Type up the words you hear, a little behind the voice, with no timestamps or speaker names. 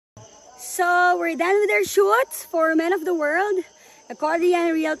So we're done with our shoots for Men of the World, a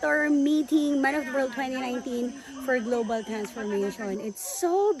Korean Realtor meeting Men of the World 2019 for global transformation. It's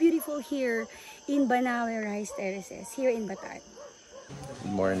so beautiful here in Banaue Terraces, here in Bataan.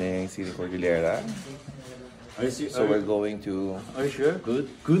 Good morning, City Cordillera. So we're going to... Are you sure?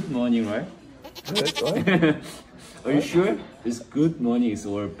 Good morning, right? Good, what? Are you sure? It's good morning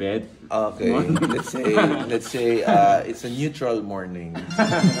or bad? Okay, let's say it's a neutral morning.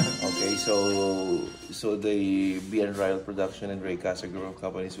 Okay, so the BN Ryle Production and Ray Casa Group of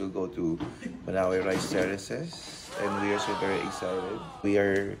companies will go to Banaue Terraces, and we are so very excited. We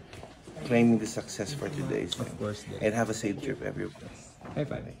are claiming the success for today, so. Of course. And have a safe trip, everyone. High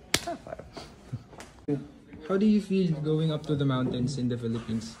five. High five. How do you feel going up to the mountains in the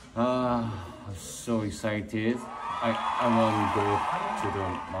Philippines? I'm so excited. I want to go to the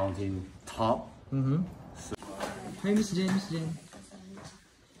mountain top. Hi, Miss Jen.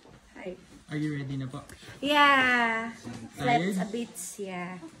 Hi. Are you ready na po? Yeah. Tired? Slept a bit,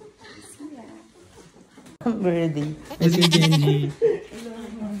 yeah. I'm ready. Let's go, Genji.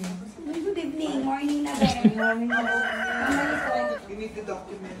 Good evening, morning na din. You need to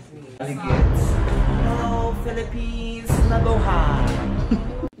document me. Hello, Philippines. Mabuhay.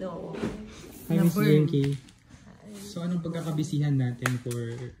 No. Hi, Miss Genki. So, anong pagkakabisihan natin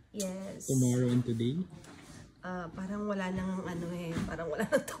for tomorrow and today? Parang wala nang parang wala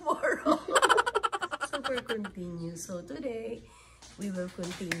nang tomorrow. Super continue. So today, we will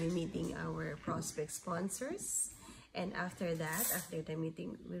continue meeting our prospect sponsors. And after that, after the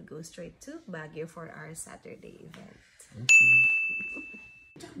meeting, we'll go straight to Baguio for our Saturday event.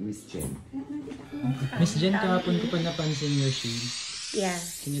 Okay. Miss Jen. Miss Jen, kahapon ko pa napansin your shades. Yeah.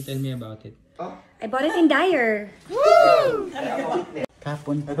 Can you tell me about it? I bought it in Dyer.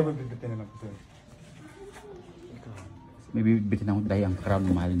 Kapon. Ito ba bibitin na lang ko? May bibitin akong dye. Ang crown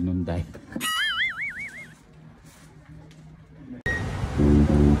mahal nun dye.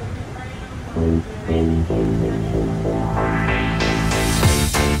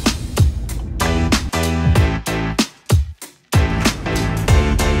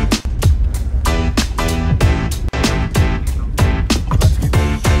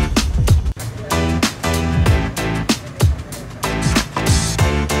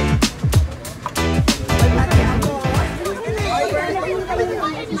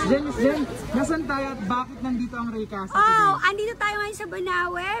 Miss Jen, nasan tayo at bakit nandito ang Ray Casa Oh, andito tayo ngayon sa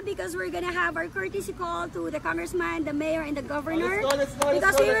Banaue because we're gonna have our courtesy call to the congressman, the mayor, and the governor.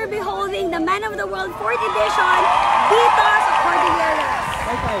 Because we will be holding the Man of the World 4th edition dito sa Cordillera.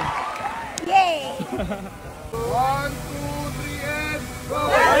 High five! Yay! 1, 2, 3, and go!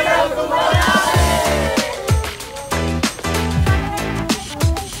 Welcome to Banaue!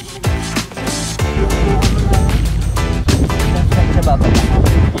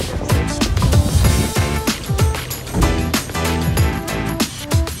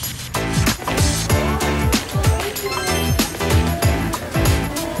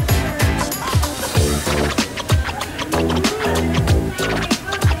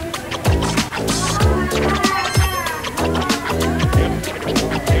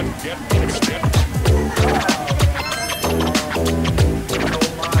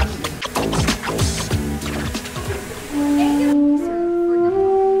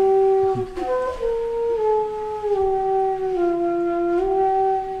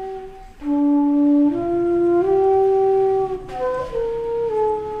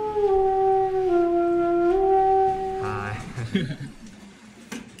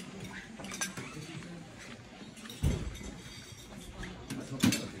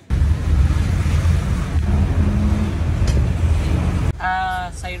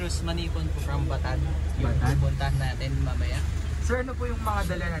 Cyrus Manipon po from Bataan. Yung pupuntahan natin mamaya. Sir, ano po yung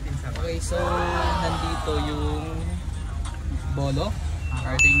mga dala natin sa Okay, so nandito yung bolo.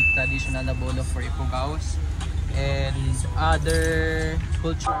 Ating traditional na bolo for Ifugaos. And other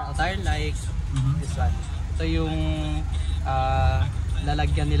cultural attire like this one. Ito yung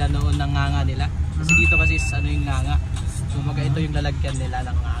lalagyan nila noon ng nganga nila. Kasi dito kasi yung nganga. So ito yung lalagyan nila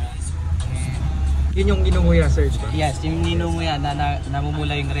ng nganga. Yun yung ginunguya, sir? Yes, yung ninunguya na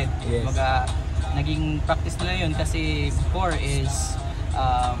namumula yung red. Yes. Naging practice nila yun kasi before is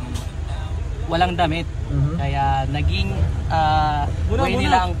walang damit. Kaya naging way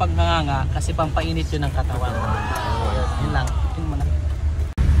nila ang pagnganga kasi pampainit yun ng katawan. Yun lang. Yun muna.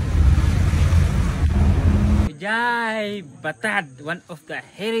 Jai Batad, one of the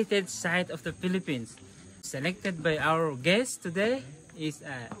heritage site of the Philippines. Selected by our guest today is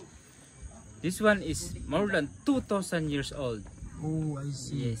this one is more than 2,000 years old. Oh, I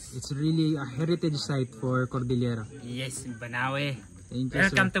see. Yes. It's really a heritage site for Cordillera. Yes, Banaue. Thank you,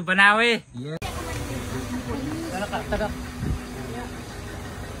 Welcome sir. to Banaue. Yeah.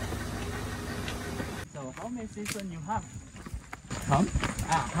 So how many season you have? Huh?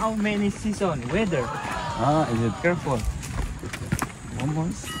 How many season weather? Is it Careful.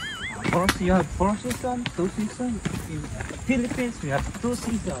 almost? First you have 4 seasons, 2 seasons. In Philippines we have 2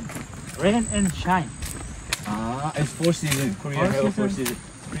 seasons. Rain and shine. It's 4 seasons. Korea have 4 seasons.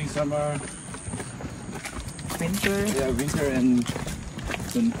 Spring, summer, Winter. yeah, winter and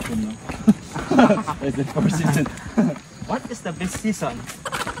don't know. It's the 4 seasons. What is the best season?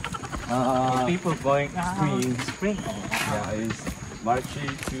 People going out. Spring. Spring. Yeah, it's March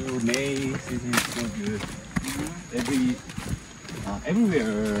to May. Season is so good.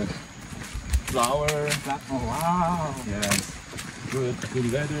 Everywhere. Flower. Oh wow. Yes. Good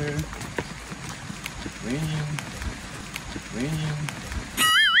weather. Raining.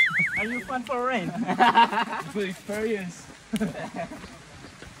 Are you fun for rain? Good experience.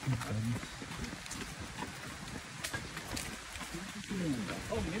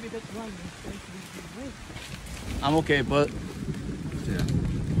 Oh, maybe that's why you I'm okay, but yeah.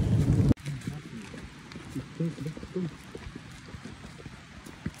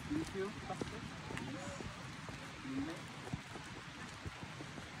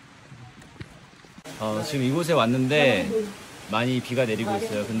 지금 이곳에 왔는데 많이 비가 내리고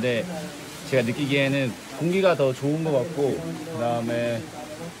있어요. 근데 제가 느끼기에는 공기가 더 좋은 것 같고, 그 다음에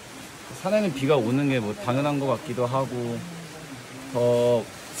산에는 비가 오는 게 뭐 당연한 것 같기도 하고, 더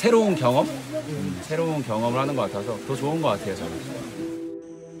새로운 경험을 하는 것 같아서 더 좋은 것 같아요, 저는.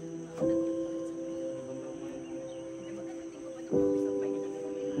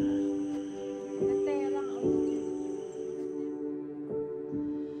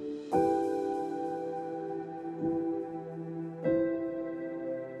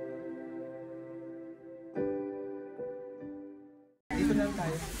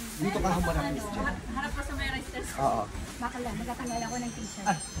 Dito ka humarap, Miss Jen. Harap ka sa may rice. Oo. Baka lang, magkatanggal ako ng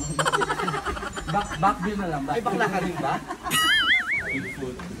t-shirt. Back view na lang. Ay, bakla ka rin ba? Big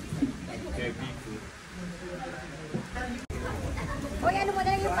food. Okay, big food. Uy, ano mo na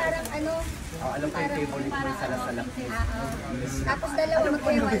lang yung parang ano? Alam ko yung favorite mo yung salas-salak. Tapos dalawa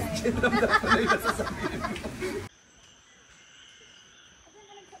magkayawan.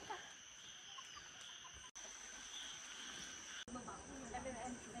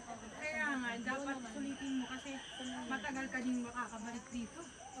 Kaya nga, dapat sulitin mo kasi matagal ka din makakabalik dito.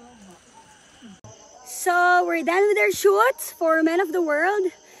 So, we're done with our shoots for Men of the World,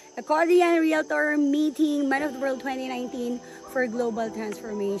 a Korean Realtor meeting Men of the World 2019 for global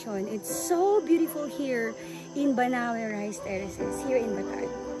transformation. It's so beautiful here in Banaue Terraces, here in Bataan.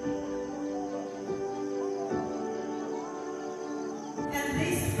 And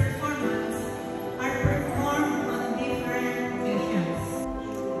this performance are performed on different visions.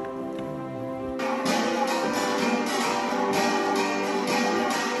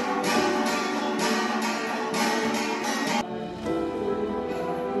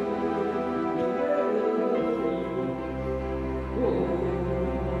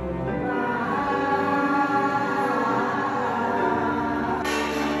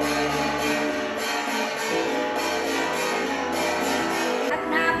 At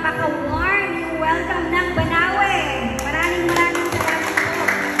napaka-warm yung welcome ng Banaue. Maraming salamat po.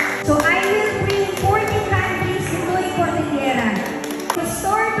 So I will bring 40 countries into Cordillera to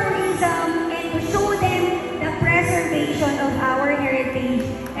store tourism and to show them the preservation of our heritage.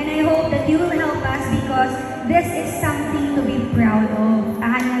 And I hope that you will help us because this is something to be proud of.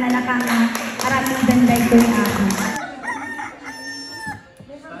 Tahan nga lalakang maraming ganda ito yung akin.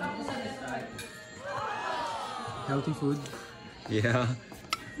 Healthy food. Yeah.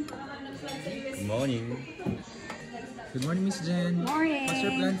 Good morning. Good morning, Miss Jen. Morning. What's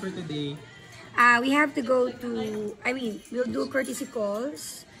your plan for today? We have to go to, we'll do courtesy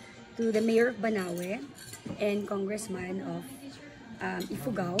calls to the Mayor of Banaue and Congressman of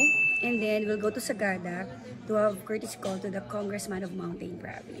Ifugao. And then we'll go to Sagada to have courtesy call to the Congressman of Mountain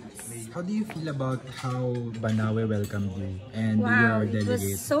Province. How do you feel about how Banaue welcomed you and Wow, your it was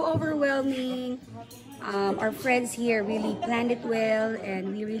delegate? so overwhelming. Our friends here really planned it well and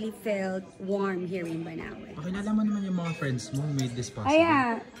we really felt warm here in Banaue. Pakilala mo naman yung mga friends mo who made this possible.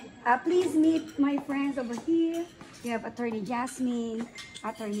 Please meet my friends over here. We have Attorney Jasmine,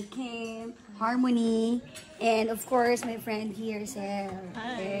 Attorney Kim, Harmony, and of course my friend here, Sel.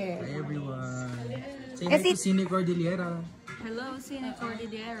 Hi everyone. Say Yes, hi to Cine Cordillera. Hello, Cine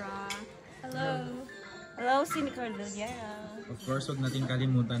Cordillera. Hello. Hello, Cine Cordillera. Of course, wag natin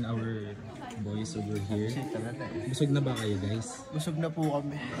kalimutan our boys over here. Busog na ba kayo, guys? Busog na po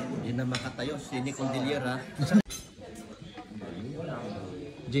kami. Yan na makatayo, Cine Cordillera.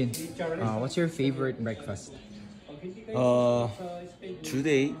 Jin, what's your favorite breakfast?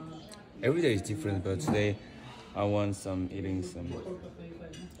 Today, every day is different, but today I want eating some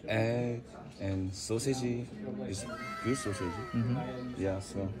egg and sausage. It's good sausage. Yeah,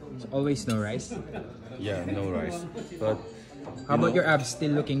 so Always no rice. yeah, no rice. But How about your abs?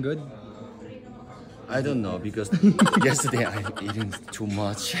 Still looking good? I don't know because yesterday I'm eating too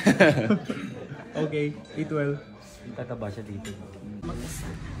much. Okay, eat well. Tataba siya dito.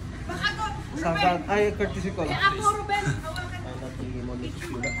 Ruben! Ay, courtesy call. Ako, Ruben!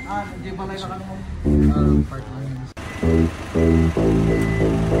 Hindi ba lang ako Part 1.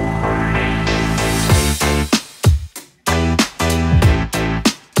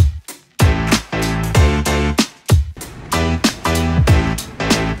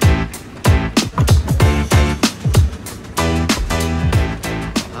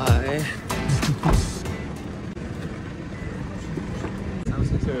 Hi.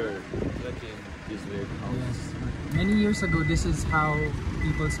 Many years ago, this is how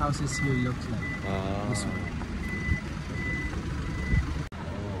people's houses here looks like. This one.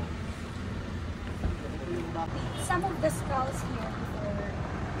 Some of the skulls here before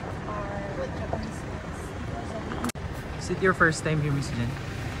are Japanese skulls. Is it your first time here, Miss Jen?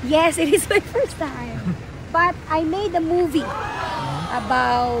 Yes, it is my first time. But I made a movie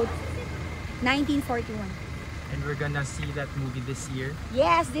about 1941. And we're gonna see that movie this year.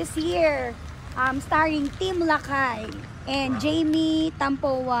 Yes, this year. Starring Tim Lakay and Jamie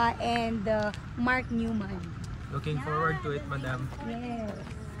Tampowa and Mark Newman. Looking forward to it, Madam. Yes.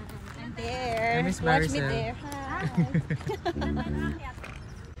 I'm there. Hi, Miss Watch me Maricel. there. Hi.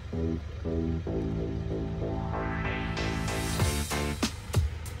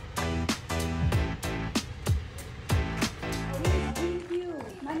 Thank you.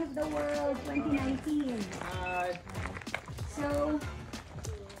 Man of the World 2019. So,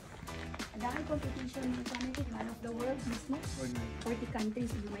 dahil competition mo sa amin, Man of the World mismo. 40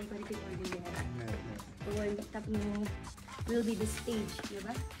 countries, hindi may quality ordinary. So, World Cup mo will be the stage, di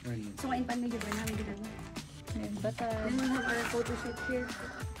ba? So, ngayon pa medyo ba namin kita mo? But, then we have our photo shoot here.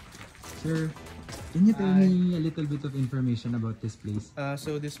 Sir, can you tell me a little bit of information about this place?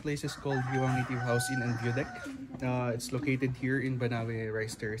 So this place is called Hiwang Native House Inn and Viewdeck. It's located here in Banaue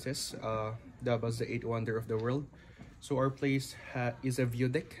Terraces. That was the 8th wonder of the world. So our place is a view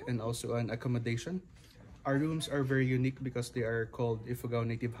deck and also an accommodation. Our rooms are very unique because they are called Ifugao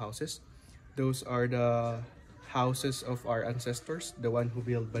Native houses. Those are the houses of our ancestors, the one who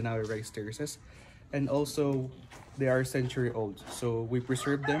built Banaue Terraces. And also, they are century old. So we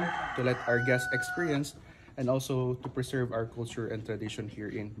preserve them to let our guests experience and also to preserve our culture and tradition here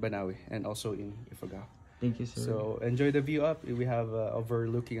in Banaue and also in Ifugao. Thank you, sir. So enjoy the view up. We have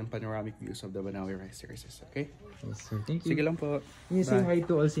overlooking and panoramic views of the Banaue Terraces. Okay? Yes, sir. Thank you. Sige lang po. Can you say Bye. hi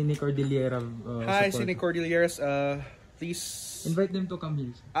to all Cine Cordillera Hi, support? Cine Cordilleras. Please Invite them to come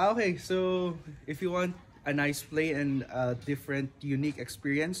here. Okay, so if you want a nice play and a different, unique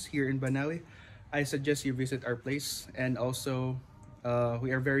experience here in Banaue, I suggest you visit our place. And also,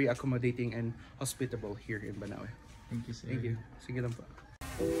 we are very accommodating and hospitable here in Banaue. Thank you, sir. Thank you. Sige lang po.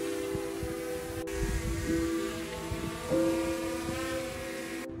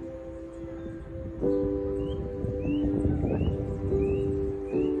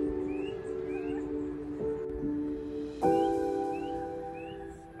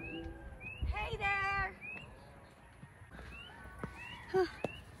 Hey there!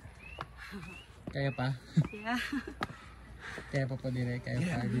 Kaya pa? Yeah. Kaya pa dire, kaya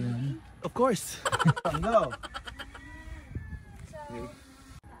pa everyone. Of course. No.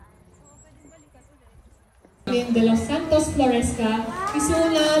 De los Santos Floresca,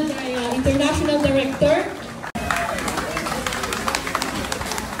 isunod ay International Director.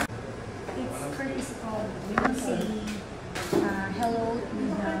 It's courtesy call. We will say hello to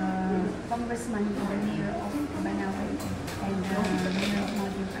the congressman, the mayor of Banaue, and the mayor of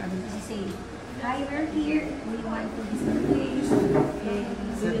Mountain Province. We say, hi, we're here. We want to visit the place, and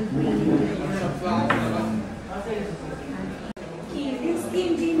we will bring you to this is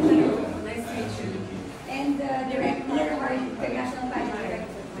Team Jin here. Nice to meet you. And the director of our international project.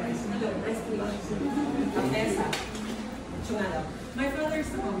 My father is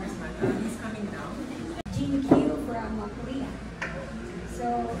the congressman. He's coming down. Jin Kyu from Korea.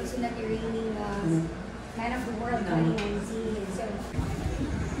 So, it's not the reigning man of the world 2019. So,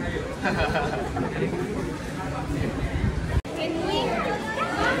 can we?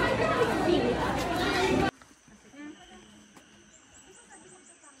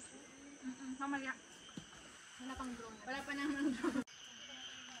 Mamaya. Wala pang drone. Wala pa naman drone.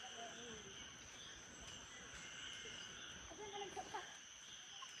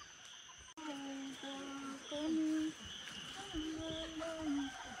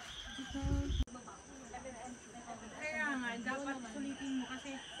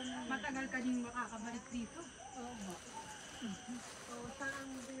 matagal ka din makakabalik dito. Oo. So, saan